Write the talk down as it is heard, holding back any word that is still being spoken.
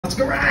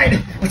go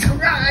ride. Let's go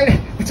ride.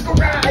 Let's go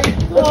ride.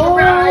 Let's go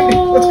ride.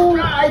 Let's go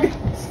ride.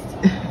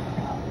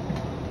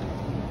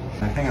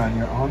 Hang on,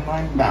 you're on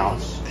my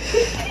mouse.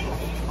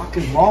 What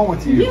is wrong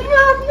with you? You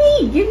love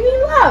me. Give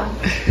me love.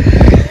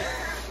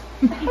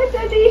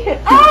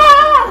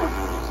 Ah!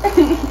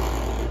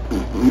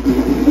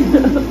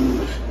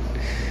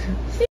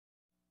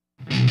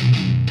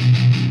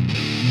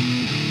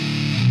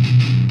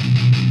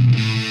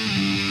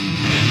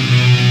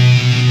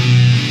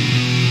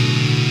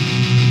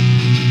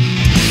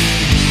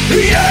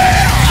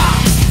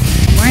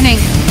 Morning.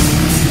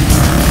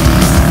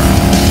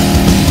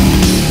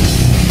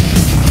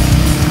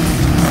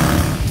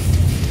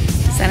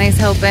 Sunny's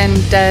helping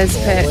Des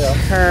put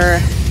her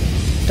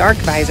dark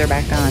visor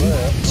back on.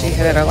 She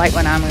had her light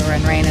one on. We were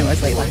in rain and it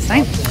was late last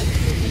night.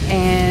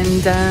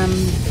 And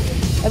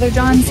other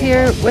John's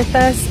here with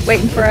us,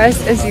 waiting for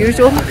us as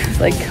usual. He's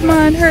like, come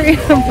on, hurry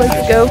up,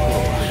 let's go.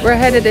 We're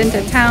headed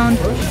into town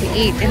to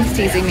eat, and he's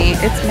teasing me.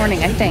 It's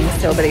morning, I think,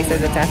 still, but he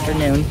says it's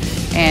afternoon.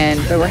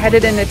 But we're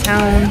headed into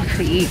town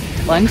to eat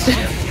lunch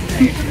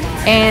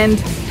and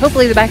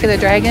hopefully the back of the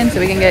Dragon so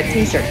we can get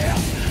t-shirts.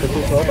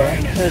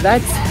 So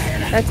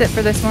that's it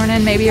for this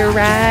morning. Maybe a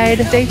ride.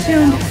 Stay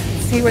tuned.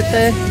 See what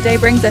the day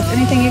brings us.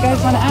 Anything you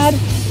guys want to add?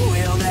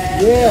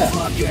 Yeah,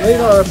 the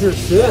radar up here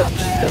sucks.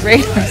 The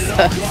radar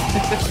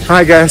sucks.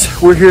 Hi guys,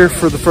 we're here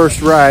for the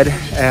first ride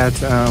at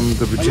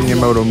the Virginia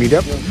Moto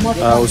Meetup.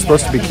 It was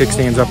supposed to be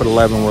kickstands up at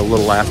 11. We're a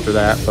little after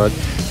that, but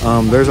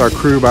there's our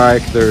crew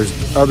bike. There's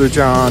other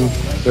John.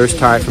 There's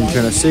Ty from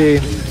Tennessee.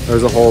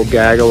 There's a whole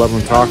gaggle of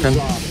them talking.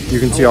 You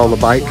can see all the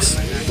bikes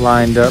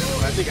lined up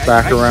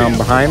back around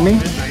behind me.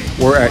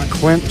 We're at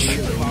Clinch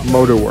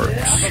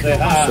Motorworks.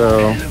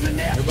 So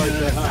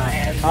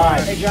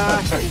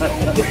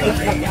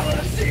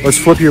let's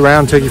flip you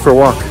around, take you for a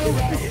walk.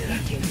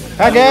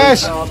 Hi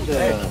guys.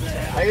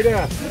 How you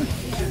doing?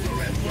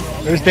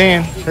 There's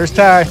Dan. There's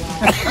Ty.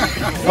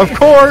 Of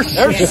course.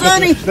 There's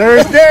Sonny.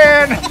 There's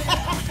Dan.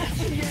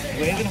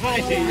 Waving hi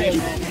to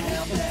you.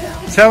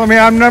 Telling me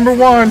I'm number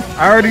one.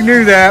 I already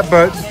knew that,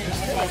 but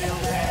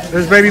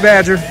there's Baby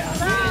Badger.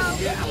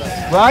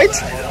 Right?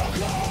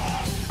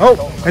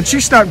 Oh, and she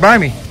snuck by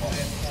me.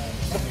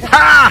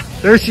 Ha!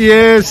 There she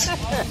is.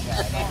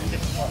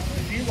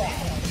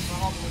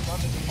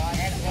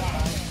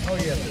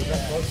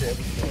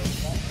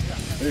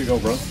 There you go,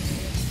 bro.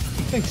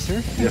 Thanks,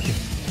 sir. Thank you.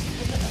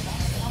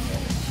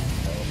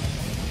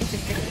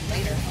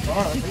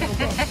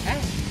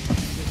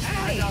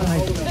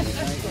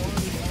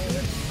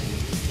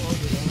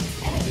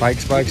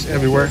 Bikes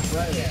everywhere.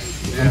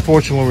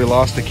 Unfortunately, we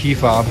lost the key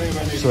fob,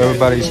 so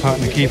everybody's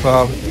hunting the key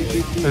fob.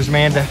 There's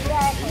Manda.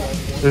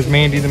 There's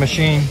Mandy the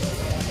machine.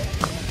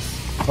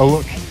 Oh,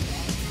 look.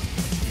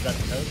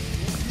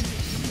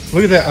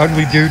 Look at that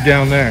ugly dude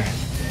down there.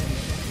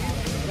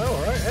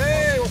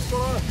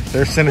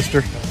 They're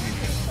Sinister.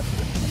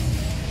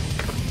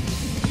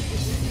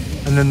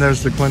 And then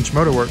there's the Clinch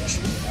Motorworks.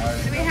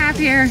 What do we have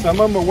here? Some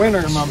of them are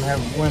winners. Some of them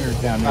have winners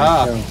down there.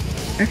 Ah. So.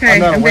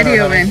 Okay, I'm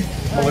videoing.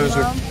 I'm a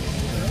loser.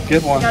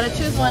 Get one. Gotta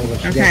choose one.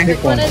 Okay.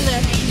 Pick one in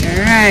there.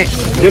 All right.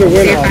 Get a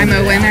winner. See if I'm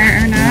a winner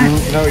or not.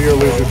 No, you're a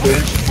loser too.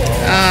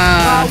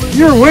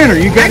 You're a winner.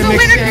 You got I'm to a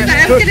mix. winner because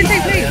I was going to say,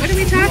 wait, what are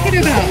we talking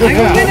about? I'm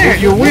a winner.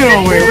 You win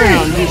all the way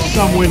around, just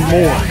some win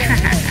more.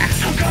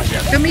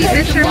 So meet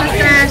Mr.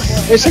 Mustache.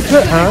 It's a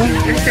good, huh?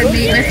 I said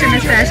meet Mr.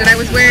 Mustache, and I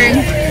was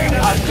wearing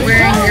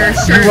your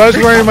shirt. You was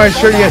wearing my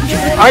shirt. Yeah.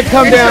 I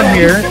come down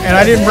here and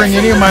I didn't bring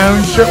any of my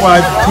own shirt.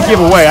 Well, to give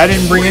away, I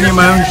didn't bring any of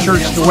my own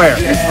shirts to wear.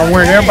 I'm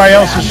wearing everybody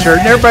else's shirt,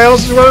 and everybody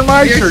else is wearing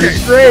my shirt.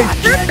 It's great.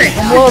 Perfect.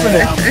 I'm loving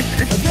it.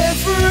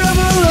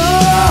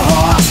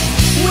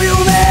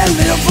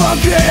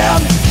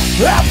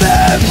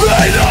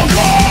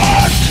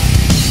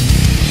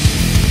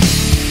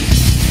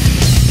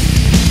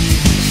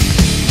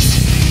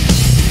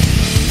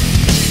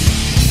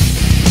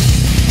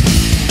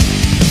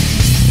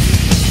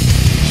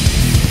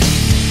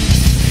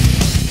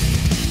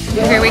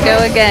 Here we go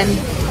again.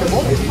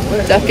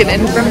 Ducking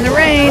in from the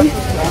rain.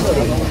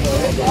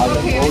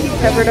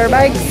 Covered our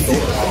bikes.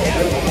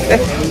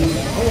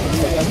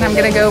 I'm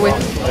gonna go with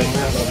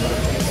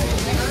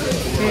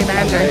Baby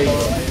Badger.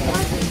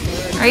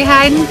 Are you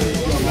hiding?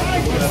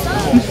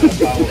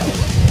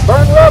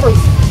 Burn rubber.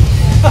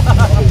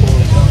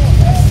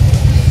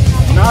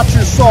 Not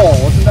your soul.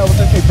 Isn't that what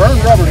they say? Burn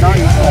rubber, not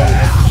your soul.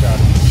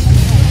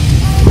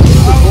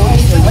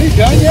 Are you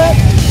done yet?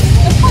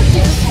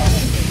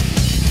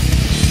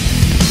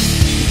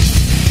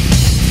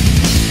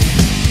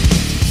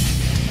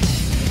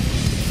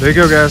 There you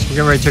go, guys. We're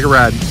getting ready to take a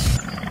ride.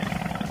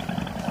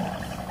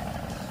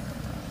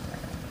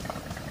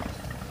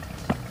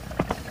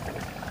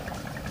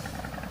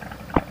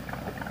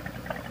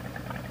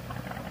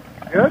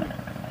 Good?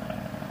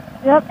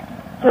 Yep.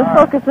 Just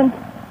focusing.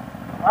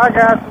 Alright,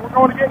 guys. So we're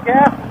going to get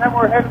gas and then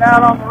we're heading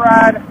out on the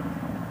ride.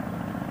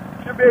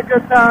 Should be a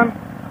good time.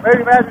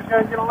 Baby Badger's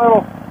going to get a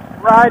little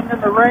riding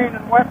in the rain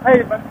and wet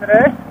pavement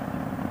today.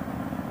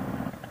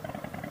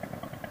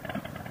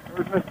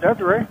 Where's Miss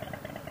Desiree?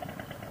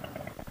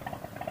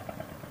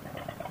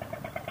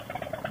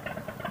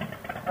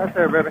 Right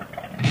there, baby.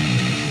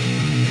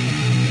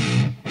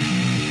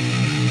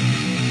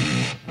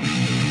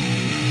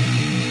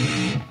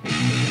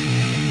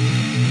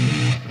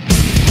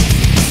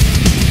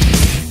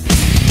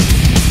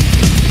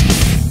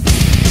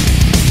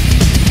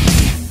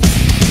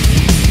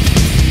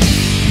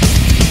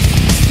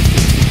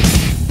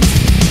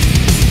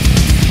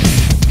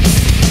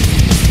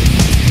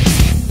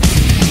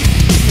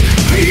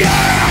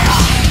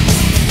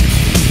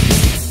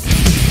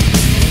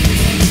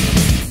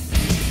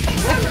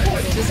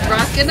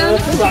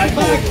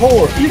 Side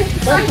porch.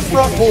 That's the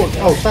front porch.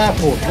 Oh, side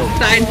porch.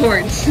 Side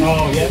porch.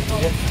 Oh, yeah.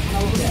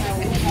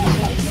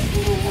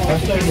 I'm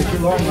staying with too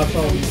long. That's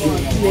all you're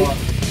doing on the lot.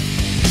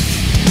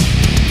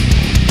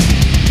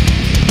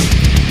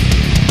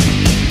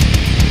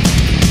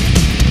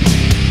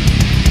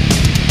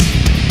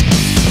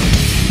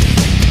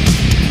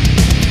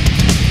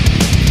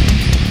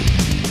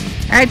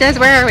 All right, Des,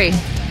 where are we?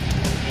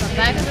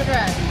 Back of the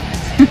drive.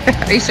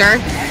 Are you sure?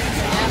 Yeah.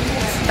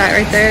 That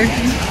right there.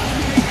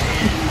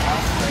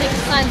 I think the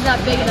sign's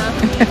not big enough.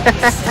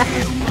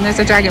 And there's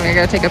a dragon we're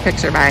gonna take a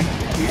picture by.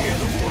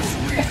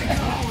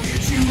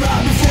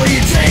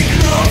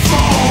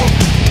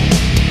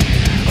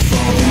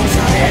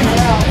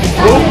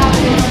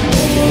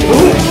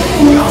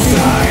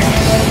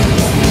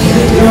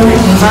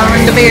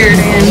 Following the beard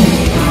in.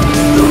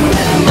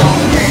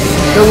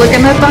 Go look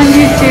him up on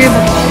YouTube.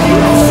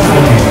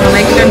 I'll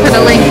make sure and put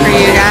a link for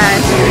you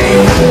guys.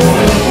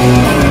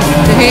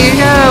 So here you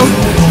go.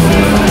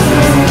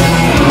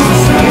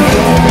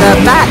 The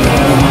back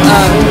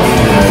of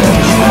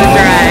the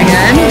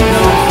dragon.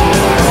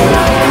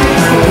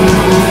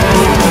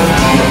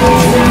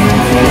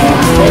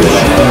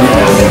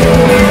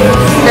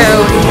 So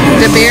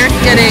the beard's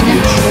getting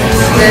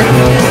this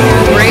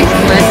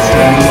bracelet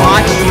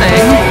watch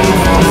thing.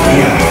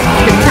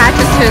 It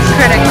attaches to his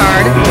credit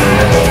card.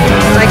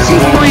 Like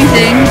she's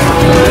pointing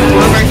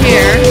over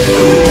here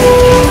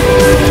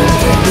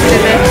to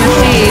this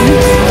machine.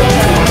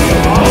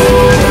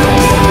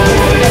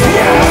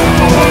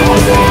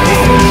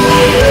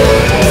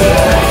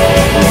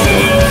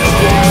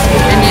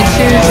 And you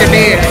choose your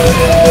beard.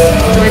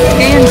 So it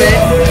scans it.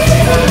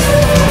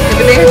 If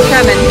the beard's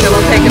coming, so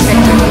we'll take a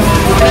picture.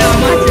 I don't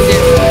know what to do.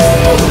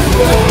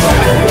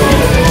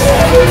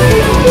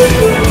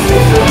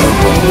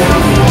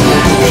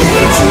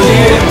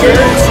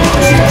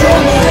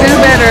 Who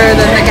better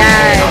than the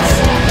guy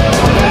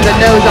that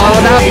knows all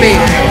about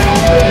beer?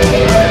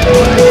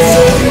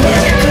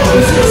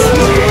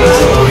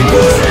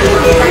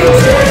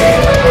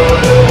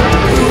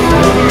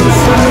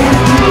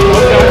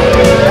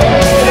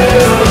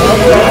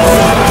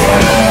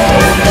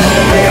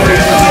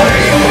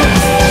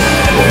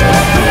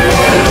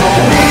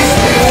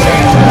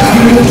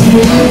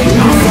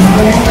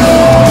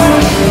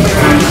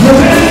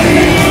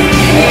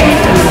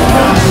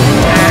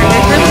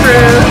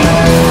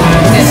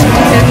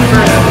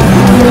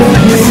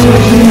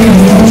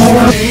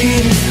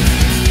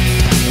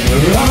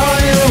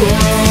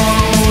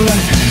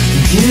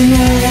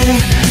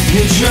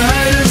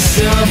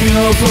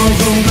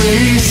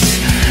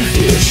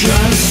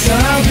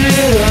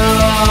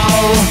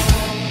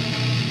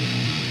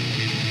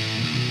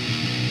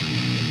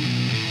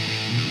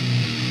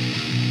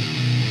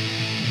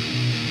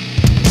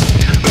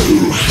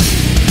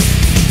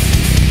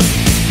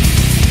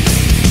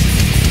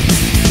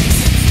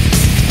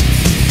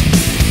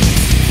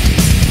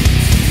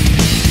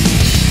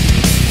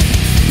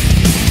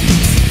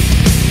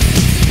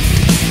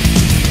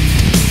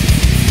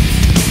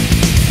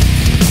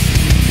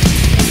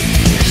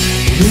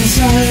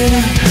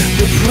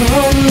 The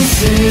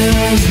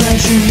promises that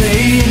you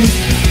made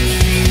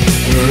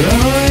are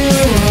on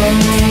your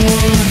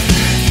own.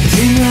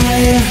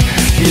 Deny,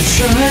 you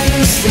try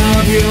to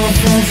stop your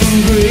fall from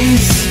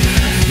grace.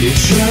 You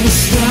try to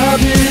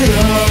stop it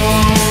all.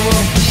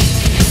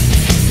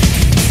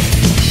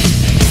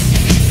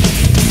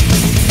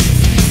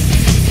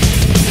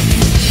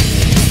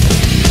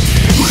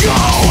 Go!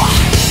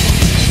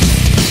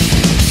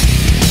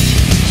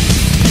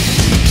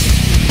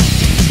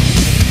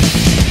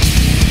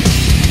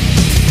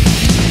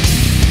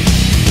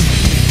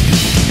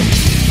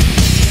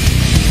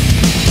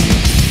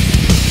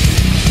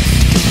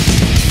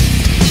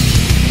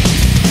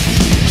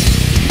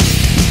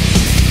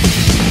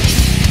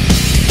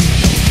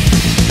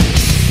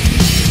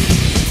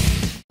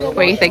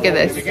 What do you think of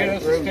this?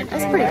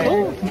 That's pretty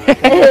cool.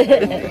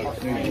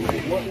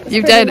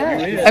 You've done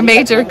a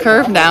major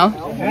curve now.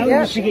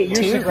 Yeah.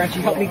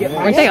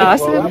 Weren't they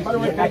awesome?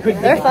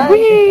 They're fun.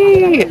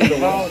 Whee!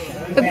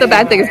 The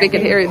bad thing is we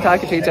can hear you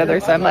talking to each other,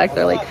 so I'm like,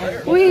 they're like,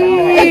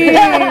 whee! You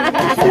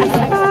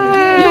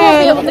won't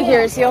be able to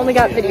hear us. You only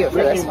got video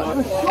for this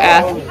one.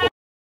 Yeah.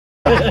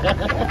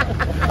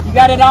 You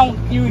got it on.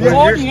 You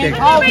recording it?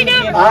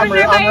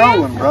 I'm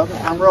rolling, brother.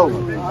 I'm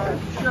rolling.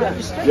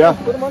 Yeah.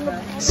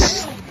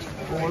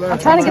 I'm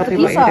trying to get the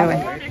piece off.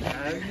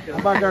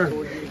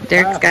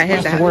 Derek's got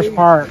his That's out. the worst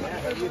part.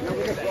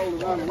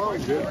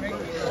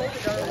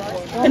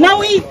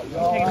 No easy.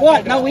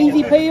 What? No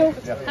easy peel?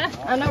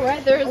 I know,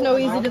 right? There is no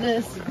easy to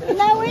this.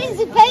 No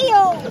easy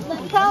peel.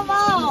 Come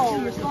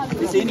on.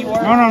 Is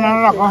anywhere?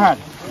 No. Go ahead.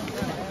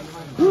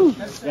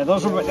 Yeah,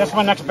 that's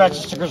my next batch of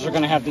stickers are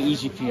gonna have the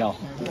easy peel.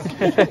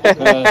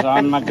 Because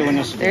I'm not doing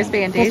this again. There's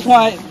Band-Aids. That's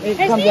why it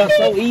comes out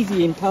so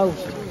easy in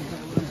post.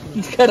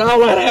 You cut all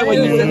that out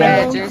when you send it.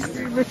 Badgers.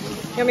 You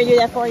want me to do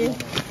that for you?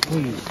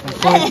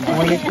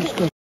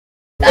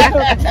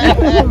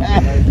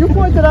 You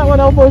point to that one,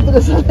 I'll point to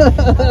this one.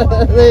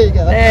 There you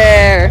go.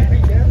 There.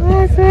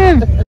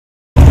 Awesome.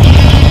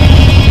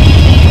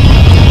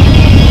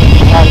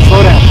 Alright,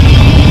 slow down.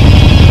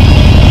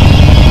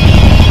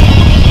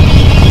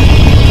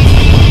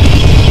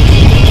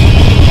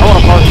 I want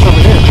to park this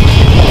over here.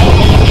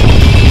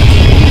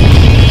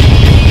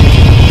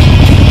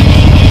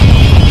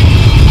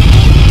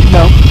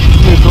 No,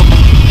 neutral.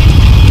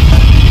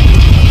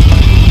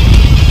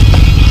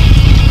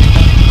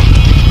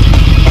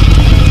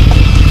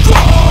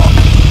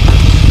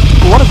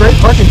 What a great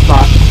parking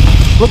spot.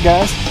 Look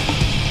guys,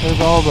 there's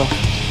all the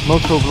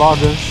moto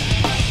vloggers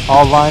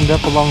all lined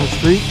up along the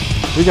street.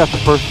 We got the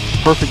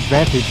perfect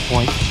vantage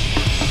point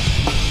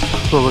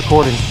for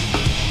recording.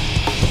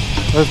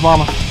 There's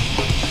Mama.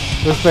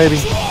 There's Baby.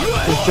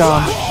 There's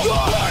John.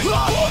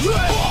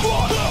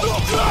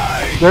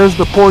 There's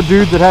the poor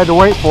dude that had to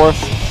wait for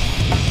us.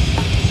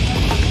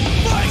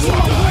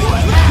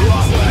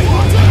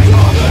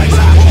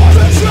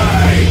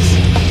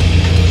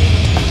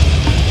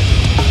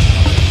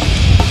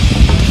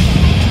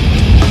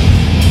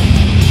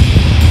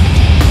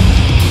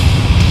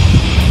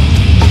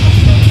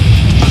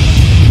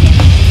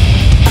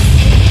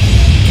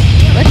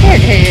 Look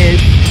at his.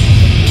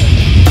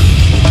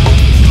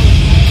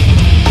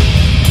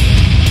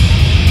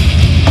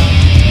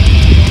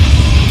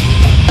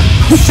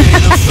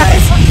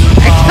 I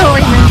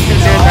totally missed it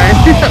there, guys.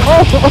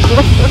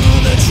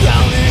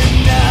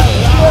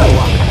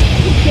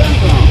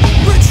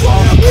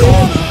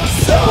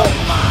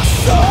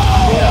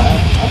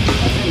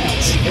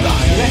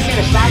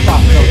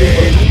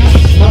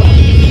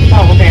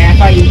 Oh, okay, I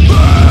thought you...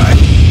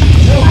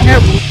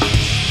 Nope.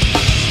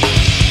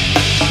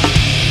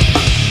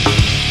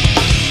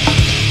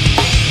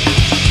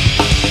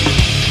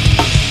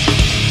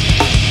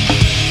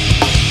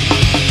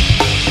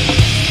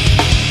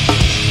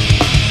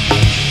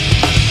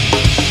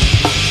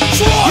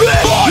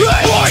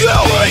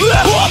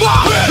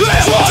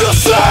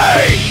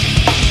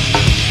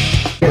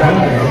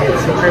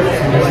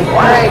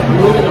 Alright,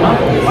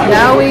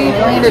 now we've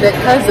landed at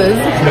Cuz's.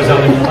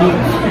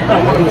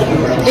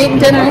 Eating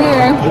dinner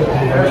here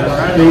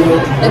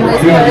in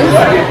this place.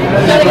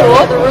 Gotta go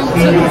all the room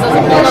too,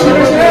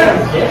 because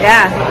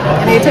yeah, I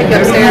need to take you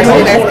upstairs so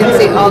you guys can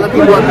see all the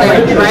people up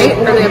there. Right?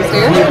 Are they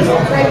upstairs?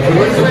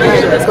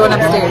 Alright, let's go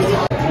upstairs.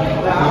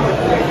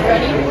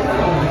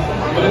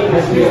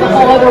 A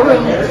whole other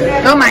room.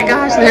 Oh my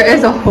gosh, there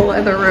is a whole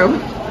other room.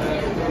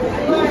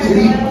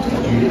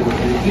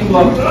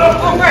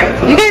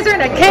 You guys are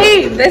in a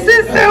cave. This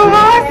is so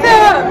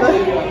awesome.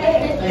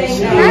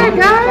 Hey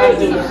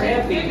guys.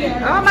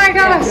 Oh my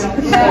gosh.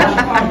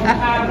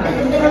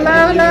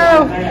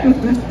 Hello.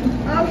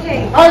 Okay.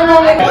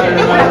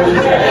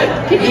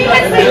 Can you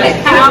even see the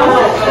cow?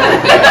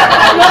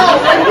 No.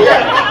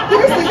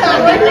 Here's the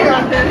cow right here.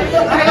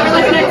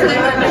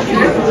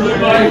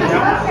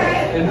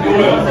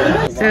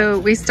 So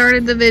we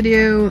started the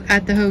video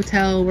at the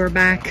hotel. We're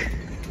back.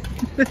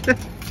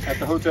 At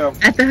the hotel.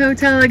 At the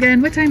hotel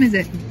again. What time is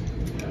it?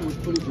 It was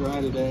pretty dry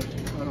today.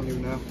 I don't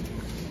even know.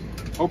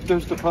 Hope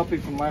there's the puppy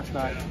from last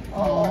night.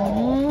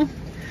 Oh.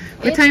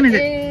 What time is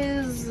it?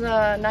 It is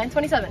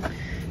 9:27.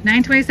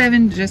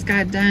 9:27. Just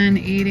got done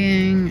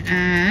eating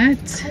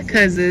at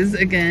Cuz's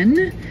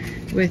again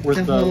with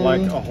the whole,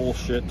 like a whole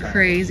shit ton.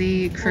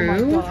 Crazy crew.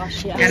 Oh my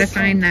gosh, yes. Gotta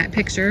find that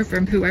picture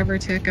from whoever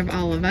took of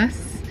all of us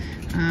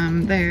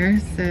there.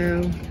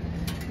 So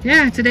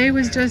yeah, today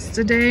was just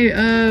a day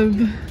of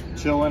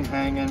chilling,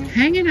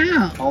 hanging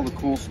out, all the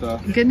cool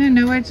stuff, getting to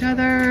know each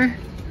other.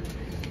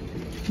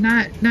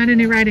 Not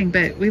any riding,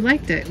 but we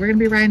liked it. We're gonna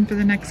be riding for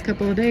the next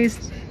couple of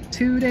days,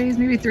 2 days,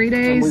 maybe 3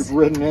 days. And we've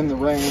ridden in the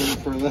rain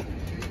for the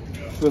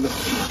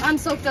I'm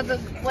soaked at the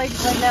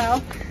legs right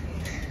now.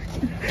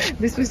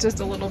 This was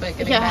just a little bit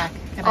getting back.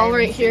 And all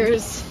right here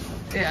is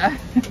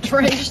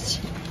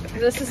drenched.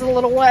 This is a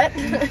little wet.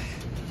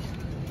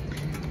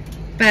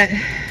 But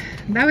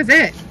that was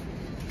it.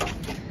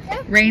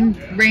 Yeah. Rain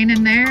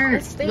in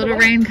there, little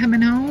rain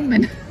coming home,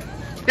 and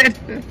it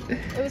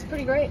was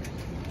pretty great.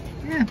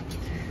 Yeah.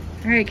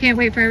 All right, can't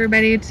wait for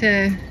everybody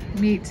to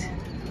meet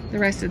the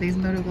rest of these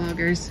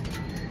motovloggers.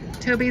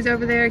 Toby's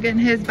over there getting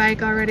his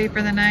bike all ready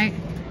for the night.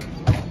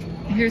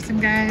 Here's some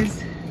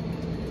guys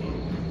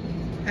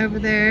over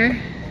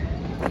there.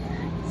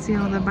 See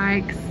all the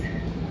bikes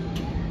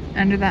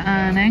under the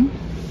awning.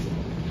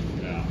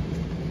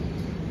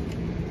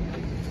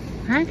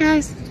 All right,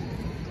 guys,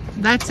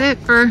 that's it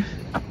for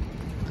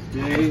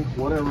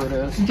whatever it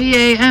is.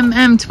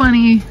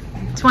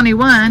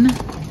 VAMM21,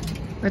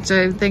 which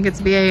I think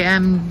it's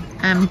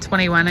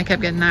VAMM21. I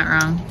kept getting that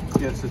wrong.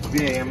 Yes, it's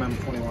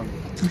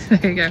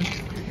VAMM21. There you go.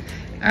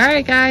 All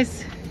right,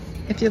 guys.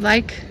 If you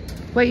like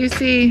what you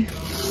see,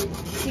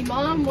 See,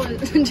 Mom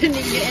didn't even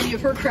get any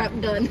of her crap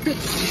done.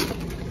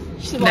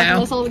 She's watching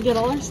us all to get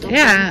all our stuff.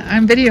 Yeah,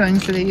 I'm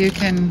videoing so that you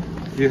can.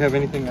 Do you have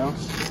anything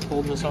else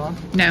holding us on?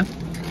 No,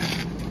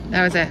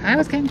 that was it. I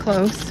was getting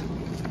close.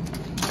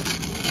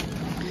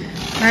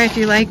 All right, if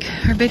you like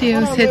our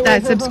videos, hit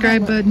that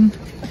subscribe button,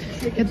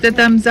 hit the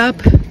thumbs up,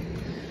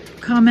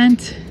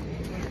 comment,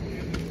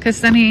 because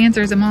Sunny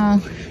answers them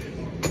all.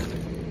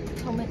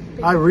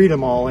 I read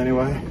them all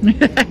anyway.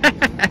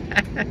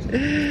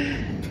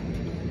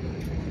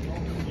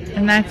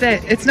 And that's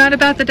it. It's not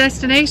about the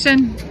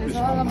destination. It's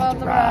all about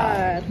the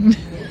ride.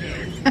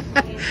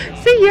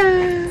 See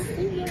ya.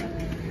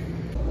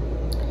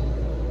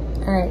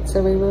 Alright,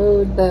 so we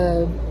rode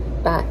the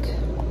back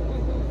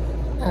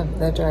of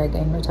the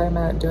dragon. We're talking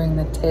about doing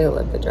the tail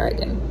of the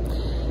dragon.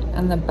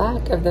 And the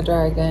back of the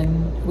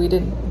dragon, we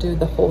didn't do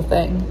the whole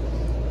thing.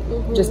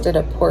 Just did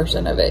a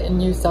portion of it.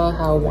 And you saw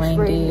how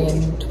windy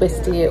and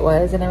twisty it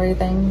was and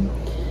everything.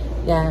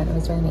 Yeah, and it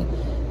was rainy.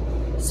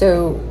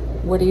 So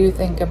what do you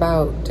think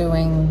about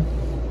doing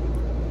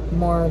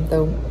more of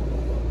the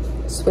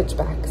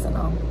switchbacks and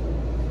all?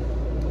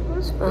 It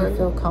was Do fun. you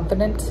feel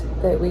confident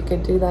that we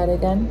could do that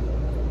again?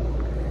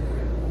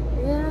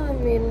 Yeah, I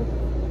mean,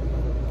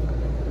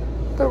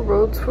 the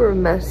roads were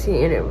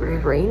messy and it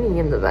was raining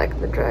in the back of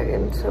the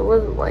dragon, so it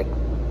wasn't like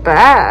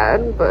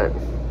bad, but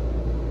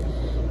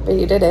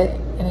you did it,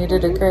 and you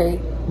did it great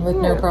with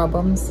no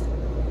problems.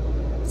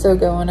 So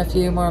going a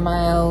few more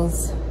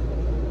miles,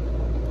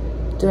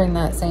 doing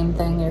that same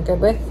thing you're good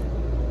with?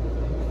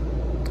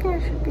 yeah, I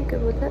should be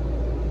good with it.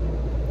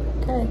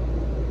 Okay.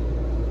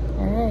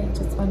 Alright,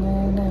 just wanted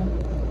to know.